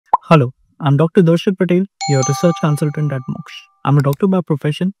Hello, I'm Dr. Darshit Patel, your research consultant at MOKSH. I'm a doctor by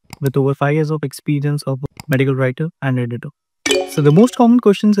profession with over 5 years of experience of medical writer and editor. So the most common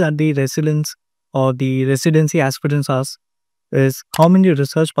questions that the residents or the residency aspirants ask is how many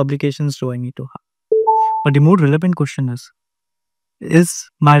research publications do I need to have? But the more relevant question is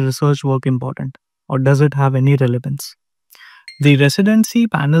my research work important or does it have any relevance? The residency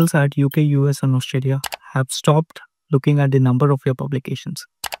panels at UK, US and Australia have stopped looking at the number of your publications.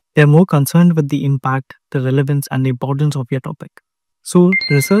 They're more concerned with the impact, the relevance, and the importance of your topic. So,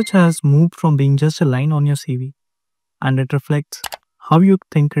 research has moved from being just a line on your CV, and it reflects how you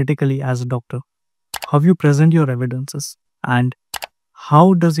think critically as a doctor, how you present your evidences, and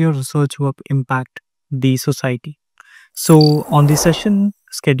how does your research work impact the society. So, on the session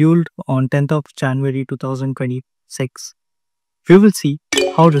scheduled on 10th of January 2026, we will see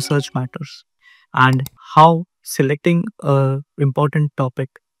how research matters and how selecting a important topic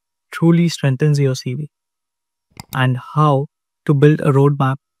truly strengthens your CV and how to build a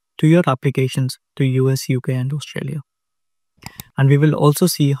roadmap to your applications to US, UK and Australia. And we will also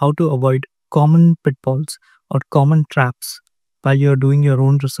see how to avoid common pitfalls or common traps while you're doing your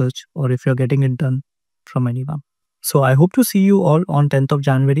own research or if you're getting it done from anyone. So I hope to see you all on 10th of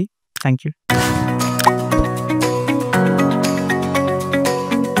January. Thank you.